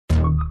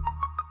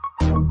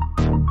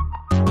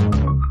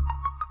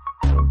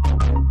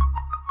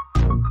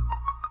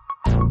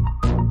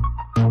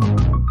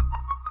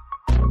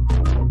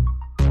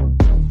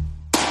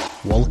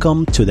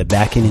Welcome to the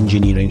Backend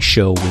Engineering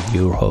Show with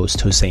your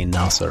host, Hussein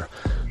Nasser.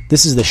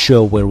 This is the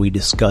show where we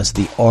discuss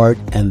the art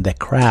and the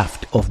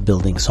craft of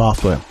building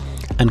software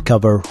and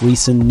cover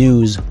recent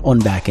news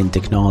on backend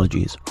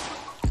technologies.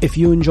 If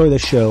you enjoy the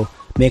show,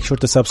 make sure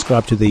to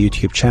subscribe to the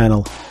YouTube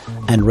channel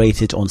and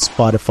rate it on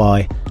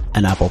Spotify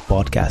and Apple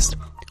Podcast.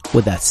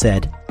 With that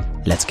said,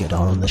 let's get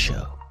on the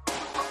show.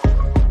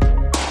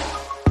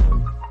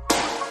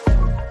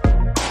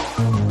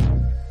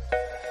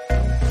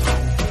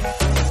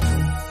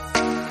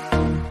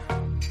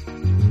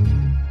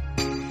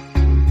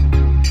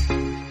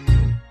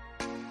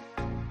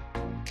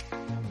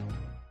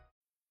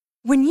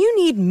 When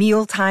you need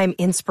mealtime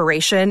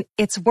inspiration,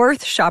 it's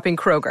worth shopping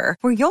Kroger,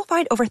 where you'll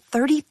find over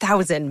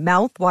 30,000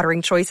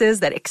 mouth-watering choices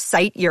that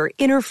excite your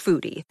inner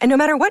foodie. And no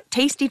matter what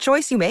tasty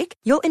choice you make,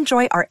 you'll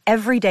enjoy our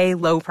everyday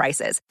low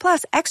prices,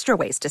 plus extra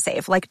ways to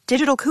save, like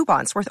digital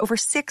coupons worth over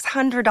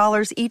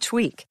 $600 each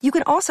week. You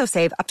can also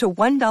save up to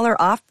 $1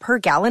 off per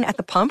gallon at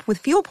the pump with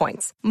fuel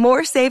points.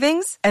 More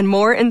savings and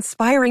more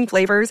inspiring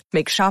flavors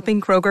make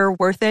shopping Kroger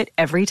worth it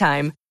every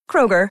time.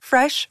 Kroger,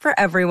 fresh for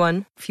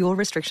everyone. Fuel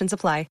restrictions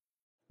apply.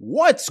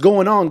 What's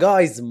going on,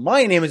 guys?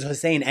 My name is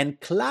Hussein, and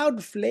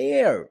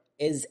Cloudflare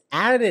is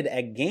added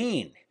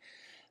again.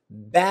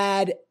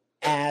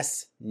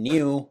 Badass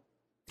new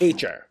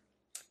feature.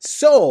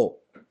 So,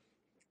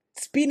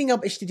 speeding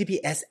up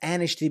HTTPS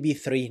and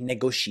HTTP3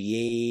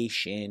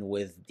 negotiation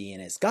with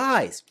DNS,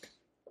 guys.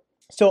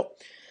 So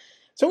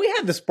we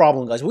have this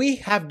problem, guys. We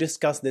have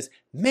discussed this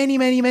many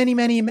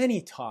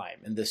times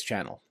in this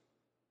channel.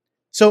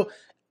 So,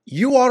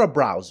 you are a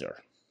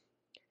browser,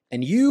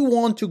 and you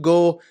want to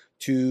go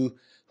to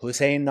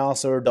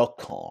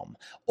HusseinNasser.com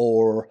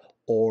or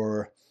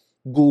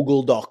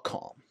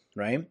Google.com,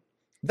 right?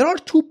 There are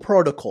two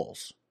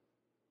protocols.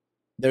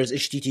 There's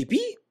HTTP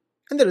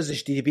and there is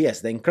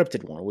HTTPS, the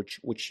encrypted one,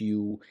 which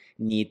you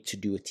need to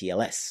do a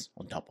TLS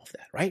on top of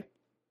that, right?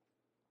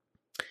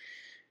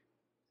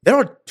 There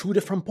are two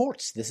different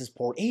ports. This is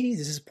port 80,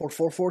 this is port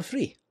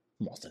 443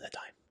 most of the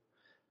time.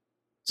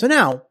 So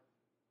now,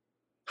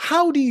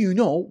 how do you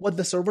know what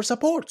the server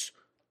supports?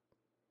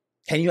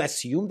 Can you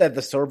assume that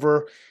the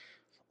server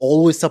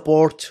always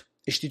support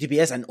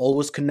HTTPS and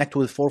always connect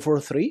with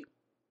 443?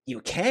 You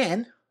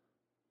can.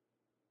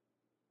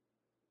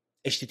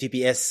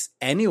 HTTPS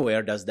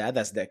anywhere does that.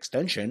 That's the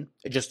extension.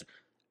 It just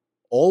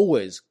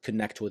always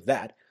connect with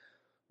that.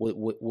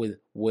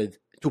 With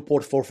to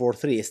port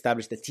 443,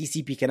 establish the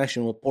TCP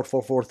connection with port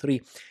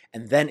 443,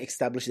 and then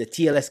establish the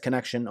TLS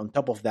connection on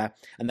top of that,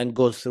 and then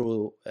go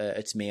through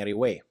its merry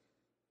way.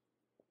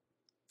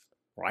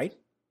 Right?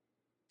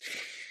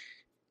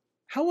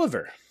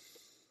 However,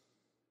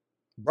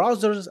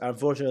 browsers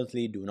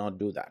unfortunately do not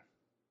do that.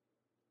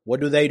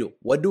 What do?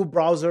 What do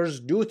browsers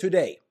do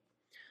today?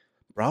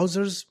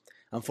 Browsers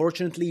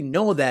unfortunately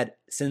know that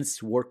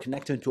since we're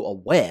connected to a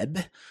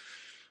web,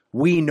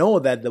 we know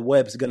that the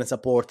web is going to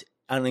support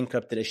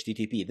unencrypted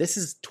HTTP. This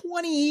is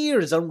 20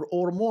 years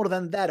or more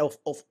than that of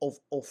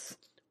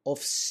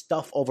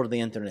stuff over the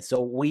internet. So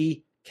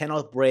we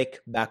cannot break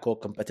backward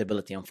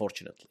compatibility,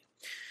 unfortunately.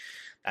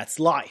 That's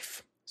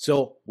life.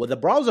 So what the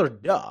browser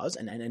does,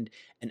 and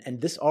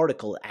this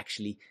article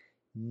actually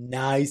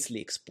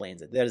nicely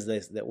explains it. There's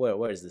this,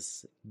 where is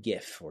this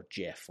GIF or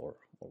GIF or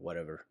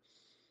whatever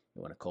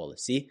you want to call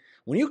it? See,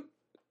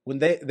 when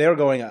they're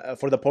going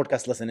for the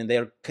podcast listening,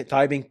 they're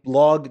typing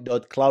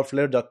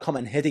blog.cloudflare.com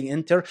and hitting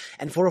enter,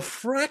 and for a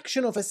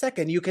fraction of a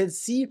second, you can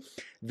see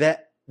the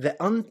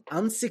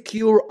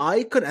unsecure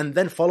icon and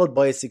then followed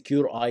by a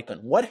secure icon.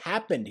 What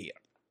happened here?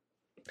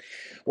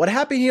 What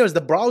happened here is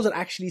the browser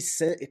actually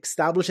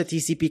established a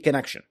TCP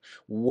connection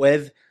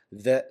with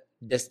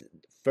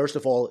first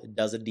of all, it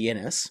does a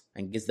DNS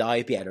and gets the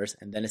IP address,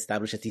 and then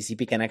establish a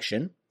TCP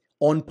connection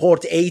on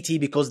port 80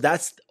 because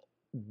that's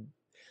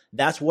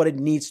what it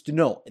needs to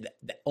know.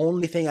 The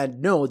only thing I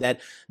know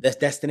that the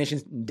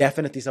destination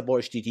definitely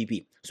supports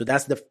HTTP. So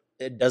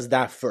it does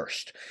that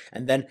first.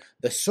 And then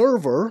the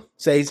server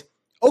says,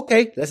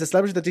 okay, let's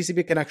establish the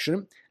TCP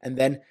connection, and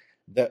then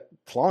the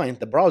client,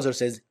 the browser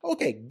says,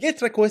 okay,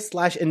 get request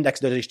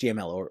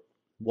 /index.html or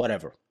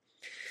whatever.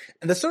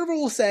 And the server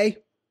will say,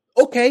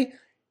 okay,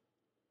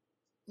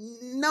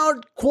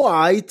 not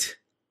quite,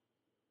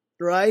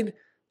 right?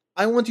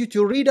 I want you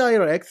to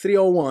redirect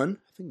 301, I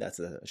think that's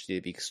the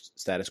HTTP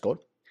status code,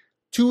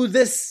 to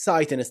this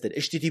site instead,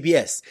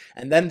 HTTPS.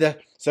 And then the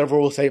server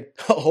will say,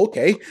 oh,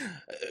 okay,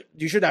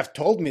 you should have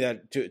told me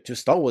that to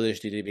start with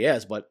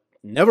HTTPS, but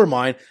never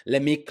mind,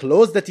 let me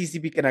close the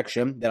TCP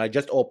connection that I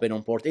just opened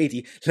on port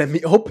 80. Let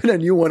me open a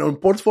new one on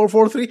port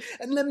 443,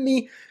 and let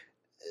me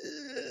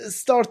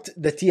start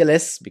the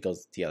TLS,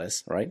 because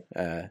TLS, right?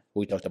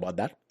 We talked about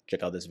that.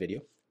 Check out this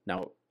video.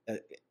 Now,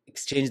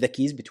 exchange the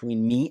keys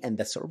between me and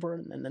the server,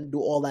 and then do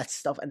all that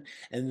stuff, and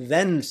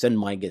then send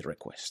my GET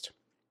request.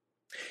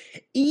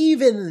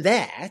 Even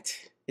that,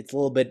 it's a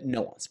little bit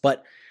nuanced,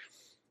 but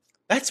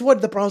that's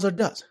what the browser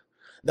does.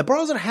 The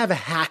browser have a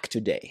hack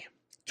today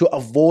to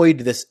avoid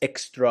this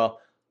extra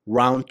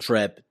round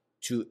trip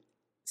to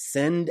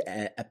send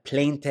a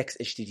plain text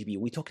HTTP.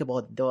 We talk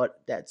about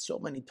that so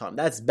many times.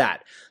 That's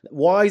bad.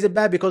 Why is it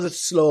bad? Because it's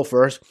slow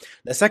first.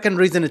 The second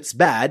reason it's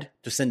bad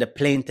to send a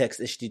plain text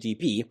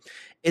HTTP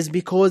is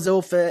because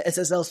of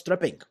SSL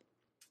stripping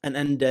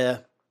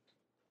and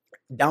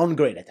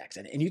downgrade attacks.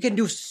 And you can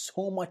do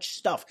so much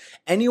stuff.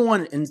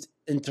 Anyone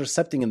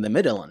intercepting in the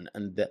middle,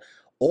 and the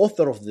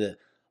author of the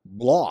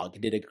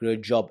blog did a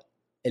great job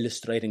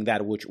illustrating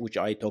that, which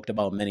I talked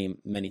about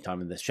many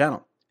times in this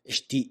channel.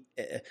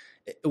 It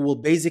will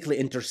basically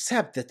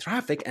intercept the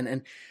traffic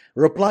and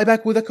reply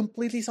back with a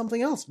completely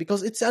something else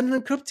because it's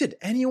unencrypted.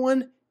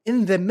 Anyone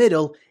in the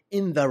middle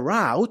in the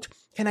route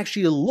can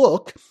actually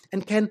look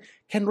and can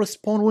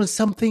respond with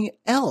something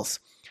else.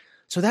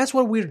 So that's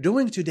what we're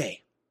doing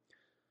today,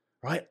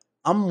 right?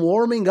 I'm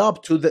warming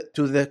up to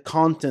the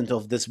content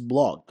of this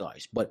blog,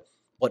 guys, but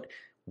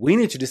we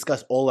need to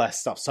discuss all that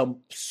stuff.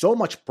 So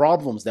much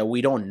problems that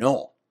we don't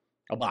know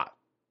about.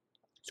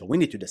 So we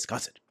need to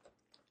discuss it.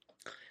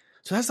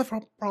 So that's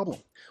the problem.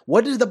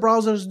 What did the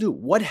browsers do?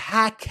 What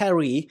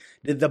hackery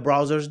did the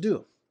browsers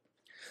do?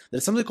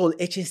 There's something called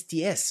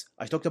HSTS.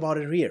 I talked about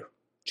it here.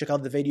 Check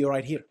out the video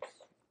right here.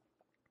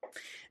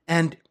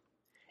 And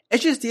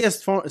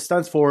HSTS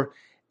stands for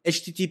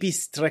HTTP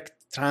Strict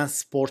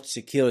Transport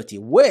Security,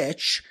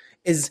 which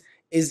is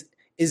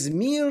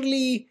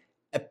merely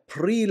a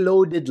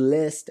preloaded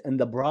list in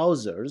the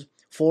browsers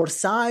for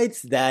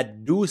sites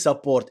that do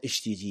support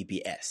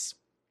HTTPS,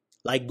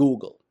 like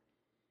Google,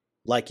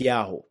 like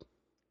Yahoo.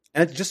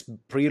 And it's just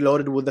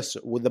preloaded with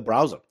the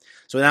browser.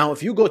 So now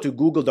if you go to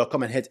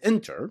google.com and hit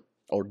enter,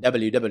 or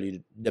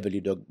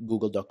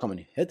www.google.com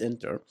and hit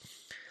enter,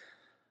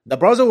 the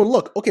browser will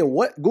look, okay,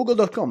 what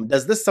google.com,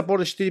 does this support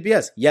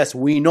HTTPS? Yes,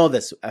 we know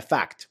this, a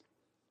fact.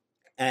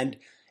 And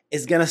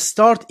it's going to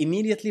start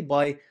immediately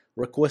by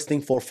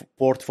requesting for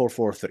port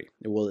 443.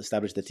 It will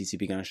establish the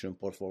TCP connection in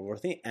port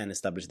 443 and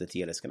establish the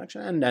TLS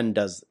connection, and then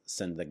does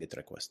send the GET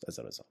request as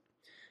a result,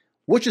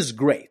 which is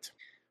great.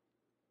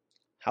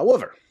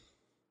 However,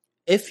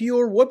 if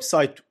your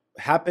website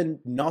happened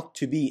not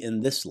to be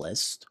in this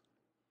list,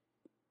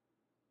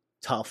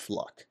 tough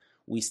luck.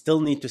 We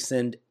still need to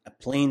send a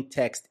plain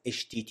text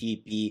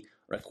HTTP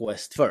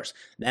request first.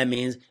 That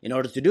means in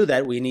order to do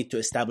that, we need to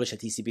establish a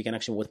TCP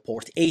connection with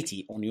port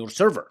 80 on your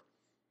server.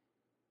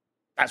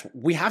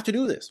 We have to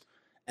do this.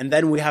 And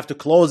then we have to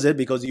close it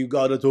because you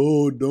got it.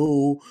 Oh,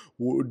 no,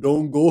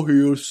 don't go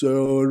here,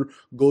 sir.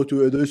 Go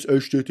to this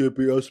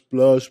HTTPS++.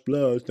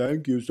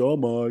 Thank you so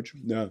much.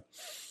 No.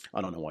 I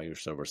don't know why your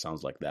server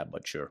sounds like that,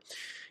 but sure.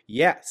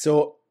 Yeah,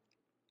 so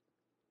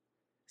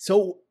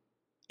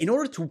in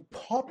order to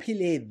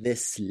populate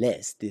this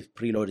list, if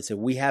preloaded, so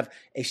we have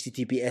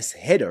HTTPS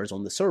headers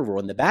on the server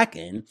on the back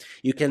end,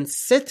 you can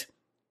set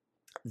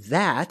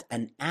that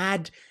and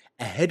add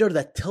a header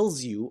that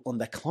tells you on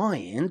the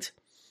client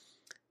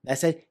that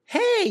says,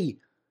 hey,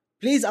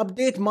 please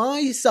update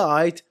my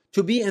site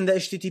to be in the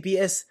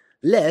HTTPS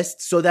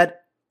list so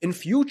that in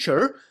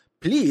future,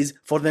 please,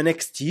 for the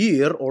next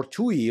year or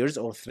 2 years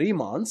or 3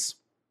 months,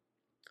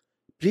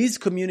 please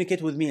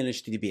communicate with me in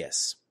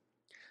HTTPS.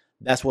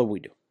 That's what we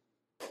do.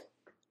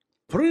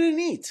 Pretty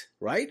neat,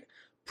 right?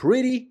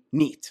 Pretty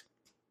neat.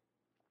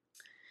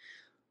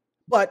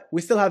 But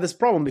we still have this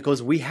problem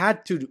because we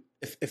had to,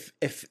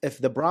 if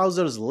the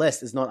browser's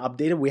list is not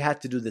updated, we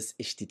had to do this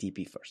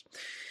HTTP first.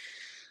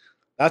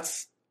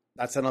 That's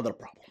another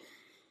problem.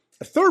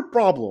 A third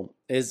problem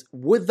is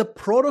with the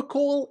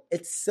protocol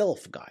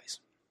itself, guys.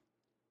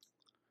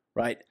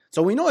 Right?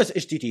 So we know it's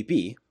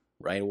HTTP,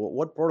 right?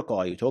 What protocol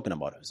are you talking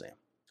about, Jose?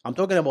 I'm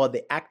talking about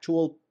the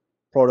actual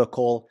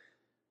protocol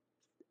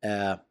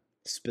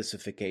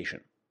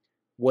specification.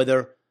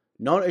 Whether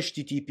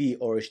non-HTTP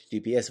or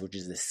HTTPS, which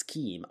is the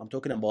scheme, I'm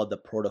talking about the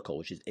protocol,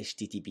 which is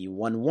HTTP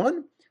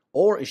 1.1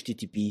 or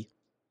HTTP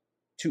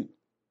 2.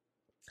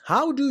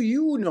 How do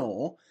you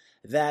know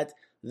that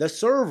the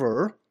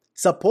server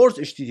supports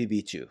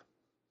HTTP 2?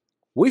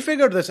 We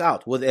figured this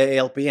out with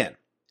ALPN.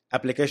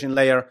 Application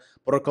layer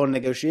protocol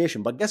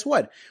negotiation. But guess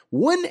what?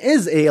 When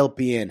is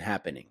ALPN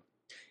happening?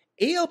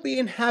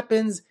 ALPN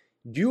happens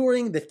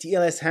during the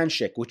TLS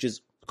handshake, which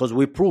is because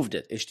we proved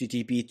it.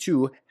 HTTP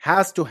 2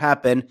 has to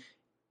happen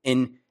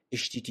in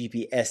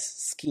HTTPS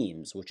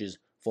schemes, which is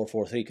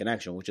 443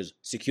 connection, which is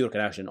secure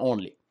connection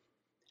only.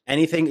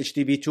 Anything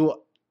HTTP 2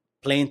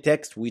 plain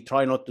text, we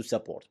try not to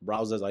support.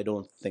 Browsers, I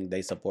don't think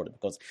they support it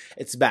because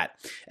it's bad.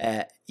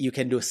 You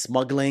can do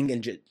smuggling,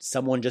 and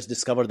someone just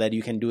discovered that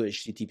you can do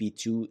HTTP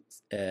 2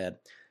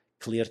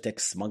 clear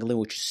text smuggling,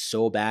 which is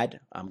so bad.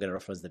 I'm going to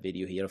reference the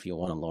video here if you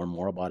want to learn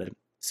more about it.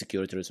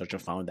 Security researcher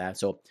found that.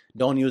 So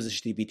don't use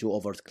HTTP 2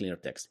 over clear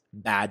text.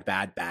 Bad.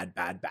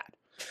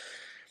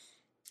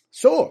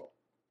 So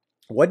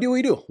what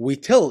do? We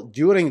tell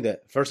during the,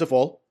 first of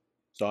all,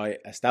 so I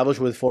establish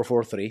with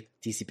 443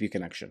 TCP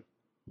connection.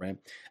 Right?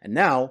 And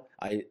now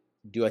I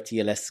do a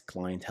TLS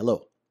client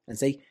hello and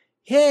say,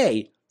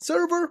 hey,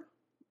 server,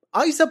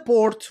 I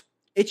support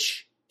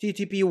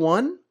HTTP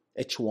 1,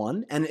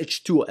 H1, and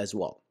H2 as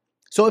well.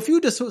 So if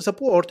you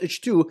support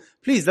H2,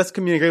 please, let's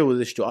communicate with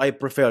H2. I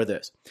prefer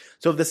this.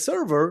 So if the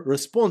server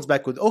responds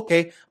back with,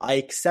 okay, I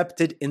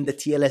accepted in the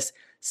TLS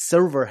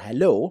server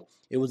hello,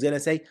 it was going to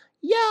say,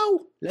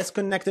 yo, let's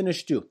connect in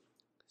H2.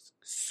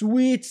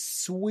 Sweet,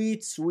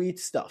 sweet, sweet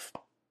stuff.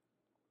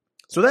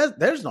 So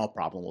there's no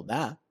problem with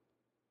that,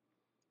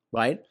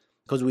 right?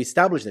 Because we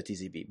established the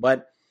TCP.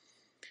 But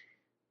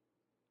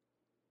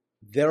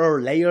there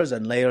are layers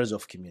and layers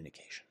of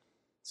communication.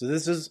 So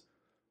this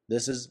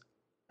is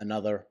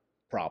another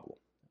problem,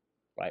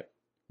 right?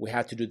 We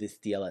had to do this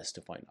TLS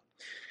to find out.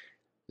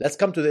 Let's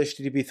come to the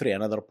HTTP 3,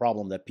 another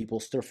problem that people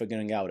still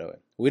figuring out of it.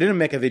 We didn't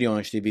make a video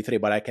on HTTP 3,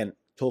 but I can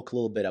talk a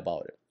little bit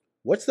about it.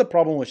 What's the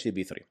problem with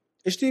HTTP 3?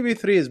 HTTP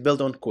 3 is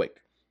built on QUIC,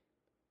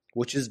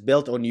 which is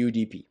built on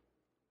UDP.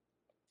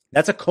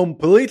 That's a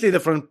completely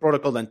different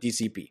protocol than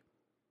TCP,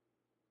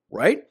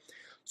 right?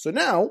 So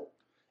now,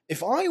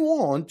 if I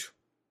want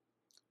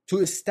to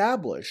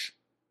establish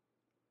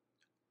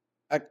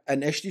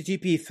an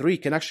HTTP 3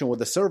 connection with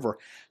the server,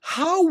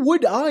 how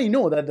would I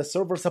know that the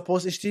server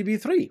supports HTTP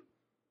 3?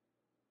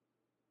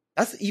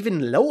 That's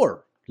even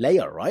lower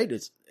layer, right?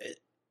 It's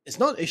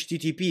not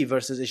HTTP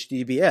versus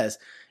HTTPS.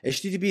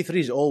 HTTP 3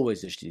 is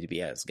always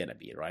HTTPS gonna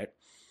be, right?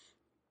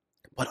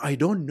 But I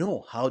don't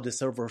know how the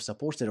server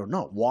supports it or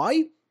not.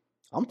 Why?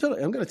 I'm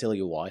gonna tell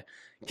you why.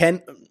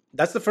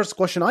 That's the first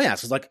question I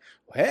ask. It's like,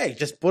 hey,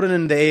 just put it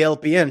in the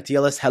ALPN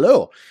TLS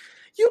hello.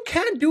 You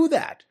can't do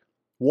that.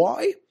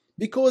 Why?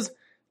 Because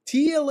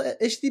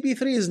HTTP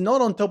 3 is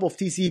not on top of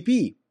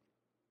TCP.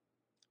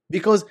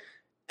 Because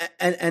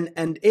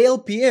and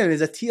ALPN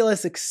is a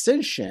TLS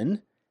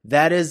extension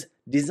that is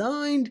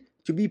designed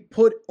to be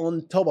put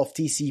on top of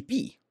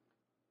TCP.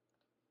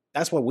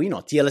 That's what we know,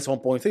 TLS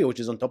 1.3, which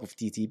is on top of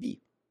TCP.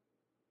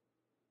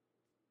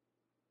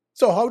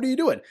 So how do you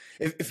do it?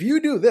 If you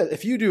do this,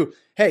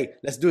 hey,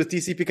 let's do a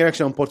TCP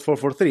connection on port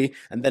 443,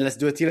 and then let's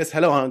do a TLS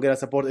hello, and I'm going to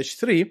support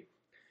H3,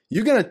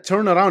 you're going to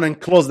turn around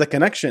and close the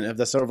connection if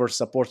the server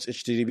supports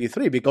HTTP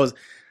 3, because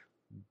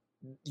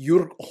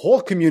your whole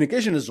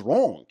communication is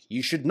wrong.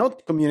 You should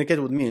not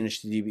communicate with me in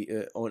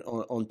HTTP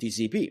on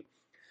TCP.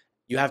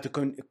 You have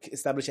to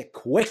establish a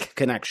quick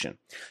connection.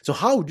 So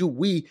how do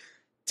we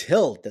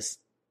tell this?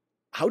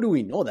 How do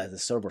we know that the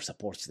server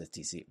supports the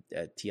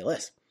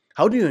TLS?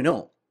 How do you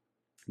know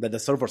that the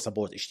server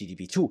supports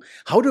HTTP 2?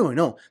 How do I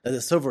know that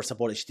the server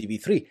supports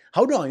HTTP 3?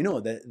 How do I know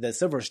that the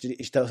server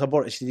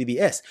supports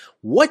HTTPS?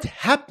 What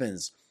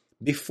happens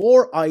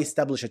before I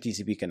establish a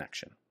TCP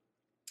connection?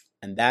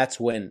 And that's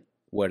where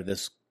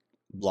this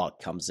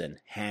block comes in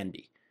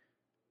handy.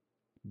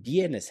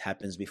 DNS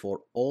happens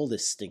before all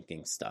this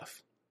stinking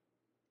stuff.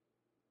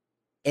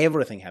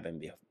 Everything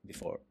happened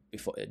before.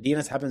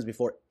 DNS happens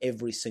before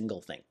every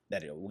single thing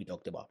that we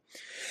talked about.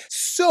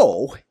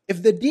 So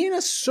if the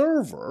DNS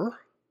server,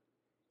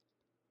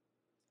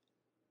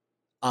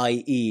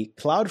 i.e.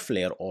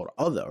 Cloudflare or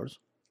others,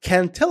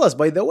 can tell us,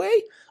 by the way,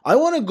 I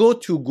want to go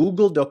to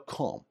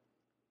google.com.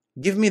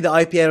 Give me the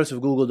IP address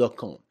of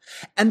google.com.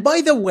 And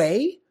by the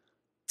way,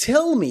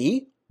 tell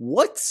me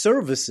what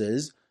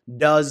services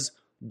does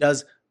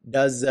this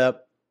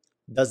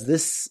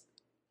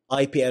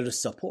IP address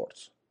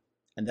support?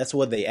 And that's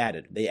what they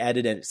added. They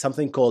added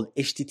something called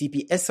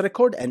HTTPS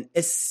record and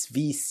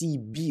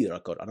SVCB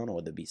record. I don't know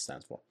what the B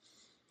stands for.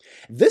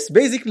 This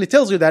basically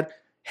tells you that,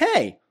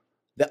 hey,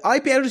 the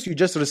IP address you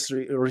just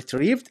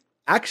retrieved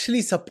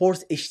actually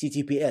supports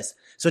HTTPS.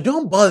 So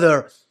don't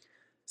bother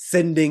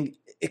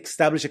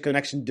establish a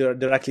connection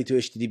directly to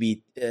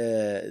HTTP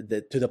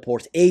to the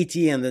port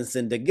 80 and then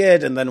send a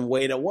GET and then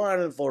wait a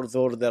while for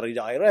the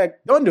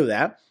redirect. Don't do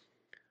that.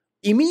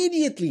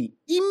 Immediately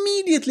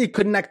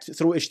connect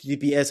through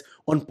HTTPS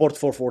on port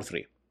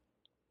 443.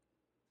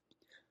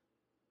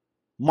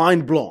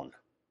 Mind blown.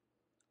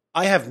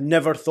 I have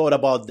never thought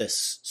about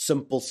this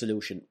simple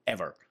solution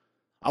ever.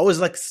 I was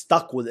like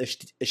stuck with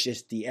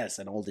HSTS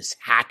and all this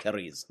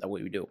hackeries that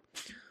we do.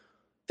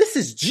 This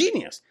is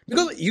genius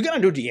because you're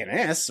going to do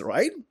DNS,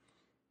 right?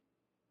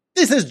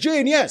 This is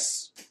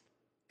genius.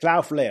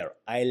 Cloudflare.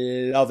 I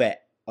love it.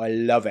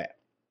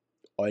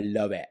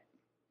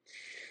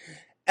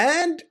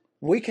 And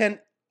we can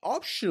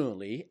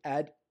optionally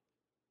add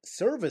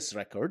service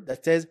record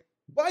that says,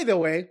 by the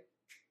way,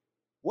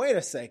 wait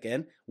a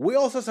second, we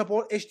also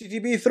support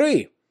HTTP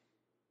 3.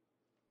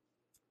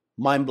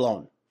 Mind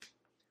blown.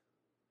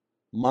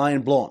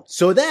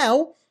 So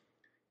now,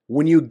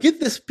 when you get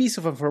this piece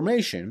of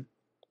information,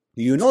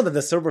 you know that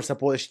the server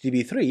supports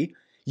HTTP 3,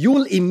 you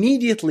will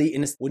immediately,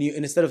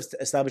 instead of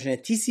establishing a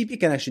TCP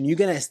connection, you're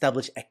going to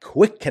establish a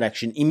quick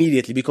connection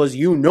immediately because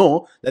you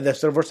know that the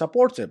server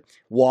supports it.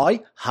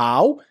 Why?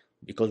 How?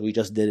 Because we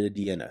just did a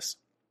DNS.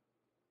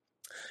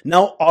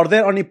 Now, are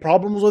there any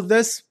problems with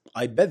this?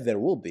 I bet there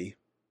will be.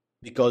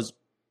 Because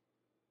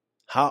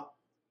how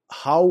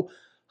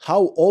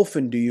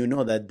often do you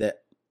know that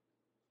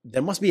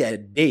there must be a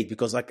date?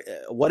 Because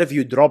what if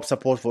you drop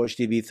support for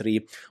HTTP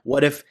 3?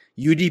 What if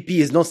UDP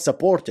is not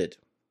supported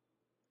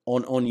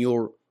on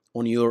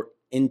your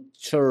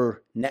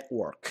inter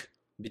network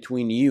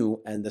between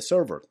you and the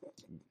server?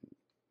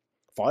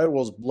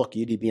 firewalls block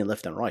UDP and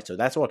left and right. So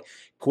that's what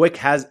Quick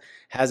has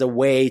a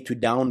way to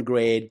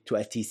downgrade to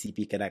a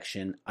TCP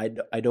connection. I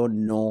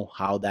don't know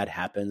how that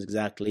happens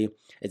exactly.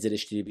 Is it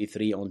HTTP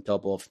 3 on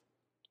top of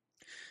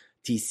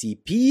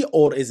TCP,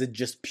 or is it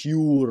just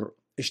pure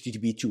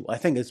HTTP 2? I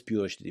think it's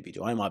pure HTTP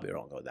 2. I might be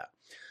wrong with that,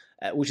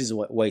 which is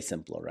way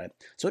simpler, right?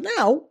 So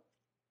now,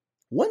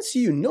 once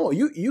you know,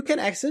 you can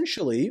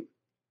essentially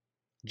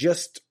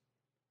just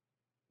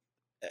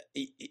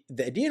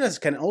the DNS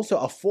can also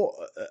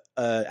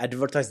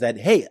advertise that,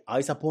 hey,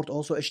 I support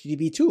also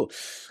HTTP 2.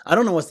 I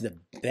don't know what's the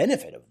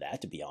benefit of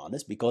that, to be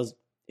honest, because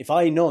if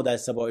I know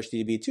that's about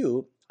HTTP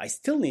 2, I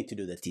still need to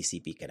do the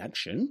TCP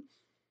connection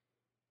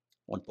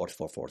on port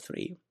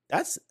 443.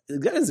 That's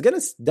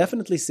gonna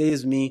definitely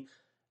saves me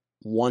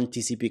one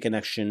TCP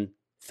connection,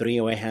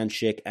 3-way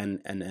handshake, and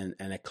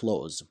a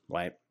close,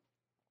 right?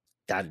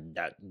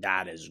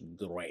 That is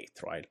great,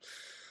 right?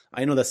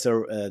 I know that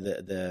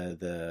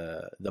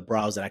the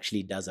browser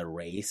actually does a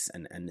race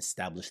and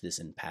establish this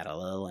in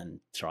parallel and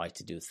try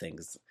to do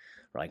things,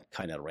 right?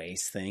 Kind of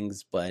race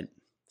things, but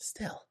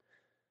still,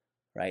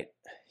 right?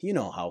 You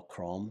know how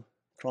Chrome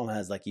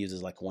has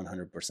uses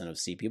 100% of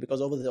CPU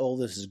because all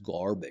this is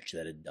garbage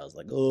that it does.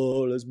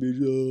 Let's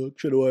be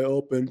should I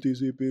open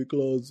TCP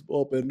close,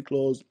 open,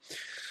 close.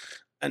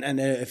 And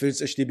if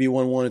it's HTTP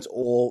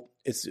 1.1,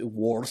 it's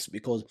worse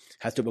because it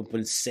has to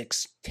open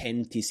 6,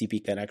 10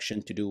 TCP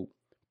connection to do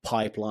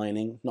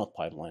multiplexing,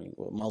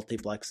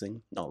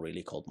 not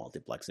really called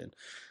multiplexing,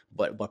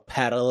 but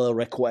parallel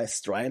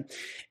request, right?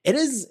 It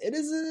is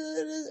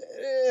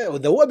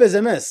the web is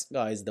a mess,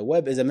 guys. The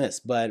web is a mess,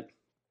 but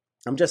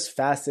I'm just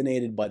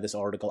fascinated by this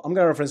article. I'm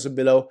going to reference it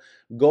below.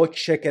 Go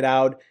check it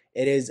out.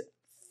 It is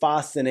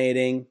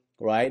fascinating,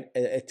 right?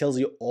 It tells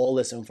you all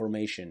this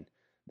information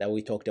that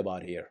we talked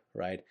about here,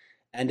 right?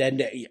 And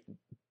then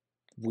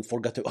we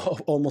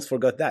almost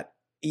forgot that.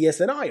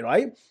 ESNI,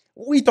 right?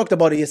 We talked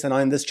about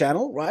ESNI in this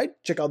channel, right?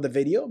 Check out the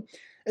video.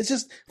 It's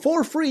just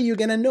for free. You're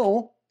going to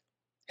know,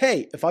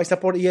 hey, if I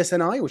support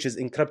ESNI, which is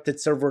encrypted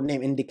server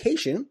name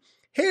indication,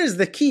 here's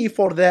the key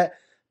for the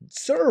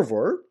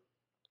server,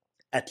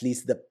 at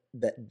least the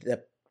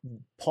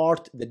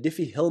part, the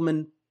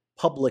Diffie-Hellman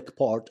public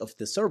part of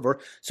the server.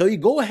 So you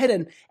go ahead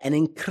and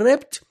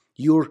encrypt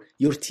your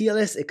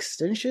TLS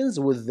extensions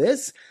with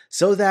this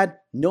so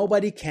that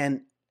nobody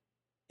can,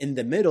 in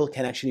the middle,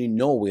 can actually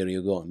know where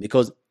you're going,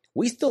 because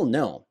we still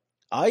know,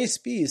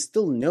 ISPs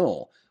still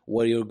know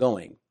where you're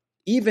going.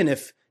 Even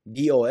if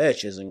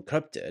DOH is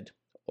encrypted,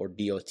 or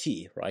DOT,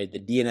 right? The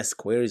DNS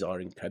queries are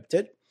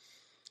encrypted,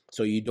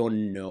 so you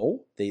don't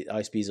know. The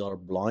ISPs are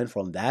blind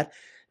from that.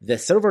 The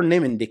server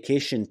name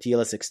indication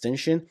TLS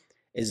extension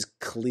is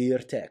clear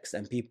text,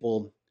 and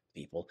people,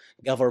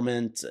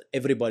 government,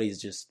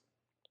 everybody's just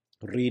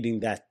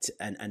reading that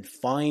and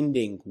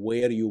finding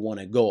where you want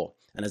to go,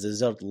 and as a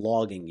result,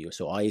 logging you.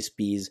 So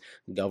ISPs,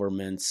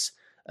 governments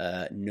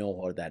know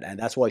all that, and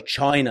that's why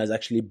China is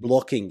actually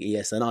blocking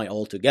ESNI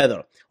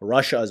altogether.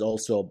 Russia is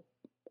also,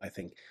 I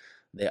think,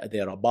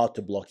 they're about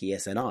to block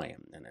ESNI,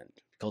 and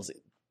because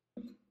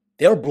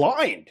they're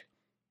blind.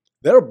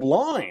 They're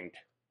blind.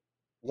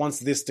 Once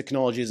this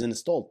technology is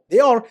installed, they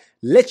are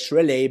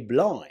literally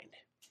blind.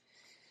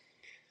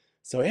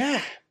 So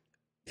yeah,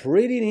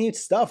 pretty neat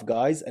stuff,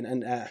 guys.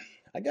 And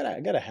I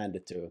gotta hand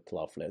it to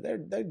Cloudflare.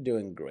 They're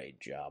doing a great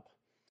job.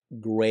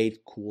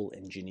 Great, cool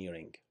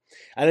engineering.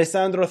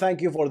 Alessandro,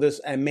 thank you for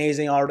this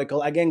amazing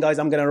article. Again, guys,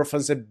 I'm gonna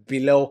reference it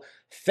below.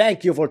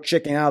 Thank you for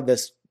checking out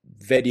this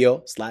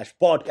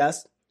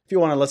video/podcast. If you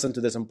want to listen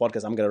to this on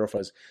podcast, I'm going to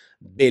reference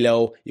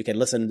below. You can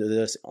listen to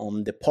this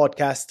on the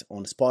podcast,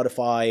 on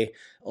Spotify,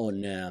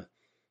 on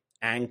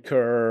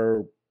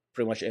Anchor,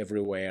 pretty much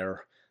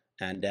everywhere,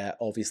 and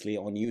obviously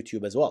on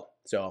YouTube as well.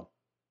 So,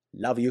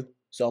 love you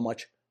so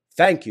much.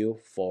 Thank you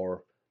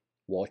for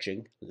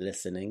watching,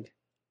 listening.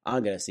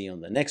 I'm going to see you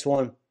on the next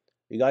one.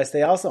 You guys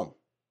stay awesome.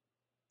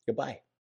 Goodbye.